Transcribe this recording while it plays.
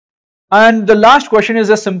And the last question is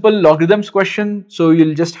a simple logarithms question. So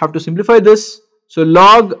you'll just have to simplify this. So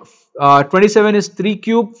log 27 is 3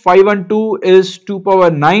 cube, 512 is 2 power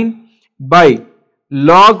 9 by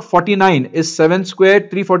log 49 is 7 square,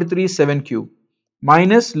 343 is 7 cube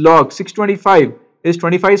minus log 625 is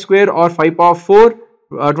 25 square or 5 power 4,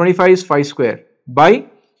 25 is 5 square by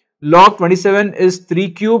log 27 is 3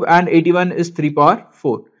 cube and 81 is 3 power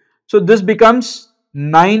 4. So this becomes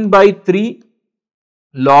 9 by 3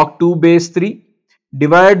 log 2 base 3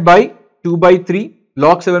 divided by 2 by 3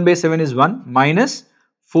 log 7 base 7 is 1 minus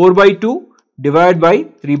 4 by 2 divided by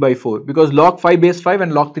 3 by 4 because log 5 base 5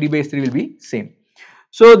 and log 3 base 3 will be same.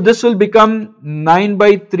 So this will become 9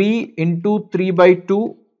 by 3 into 3 by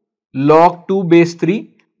 2 log 2 base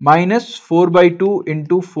 3 minus 4 by 2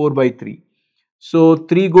 into 4 by 3. So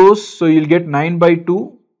 3 goes, so you'll get 9 by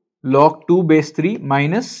 2 log 2 base 3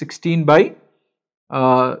 minus 16 by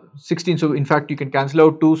 16. So in fact you can cancel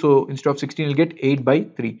out 2, so instead of 16 you'll get 8 by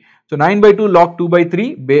 3. So 9 by 2 log 2 by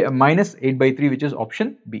 3 minus 8 by 3, which is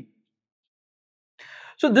option B.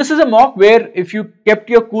 So this is a mock where if you kept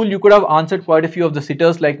your cool, you could have answered quite a few of the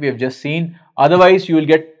sitters like we have just seen. Otherwise you will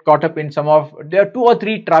get caught up in some of, there are 2 or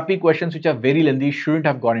 3 trappy questions which are very lengthy, shouldn't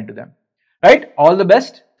have gone into them. Right? All the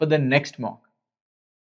best for the next mock.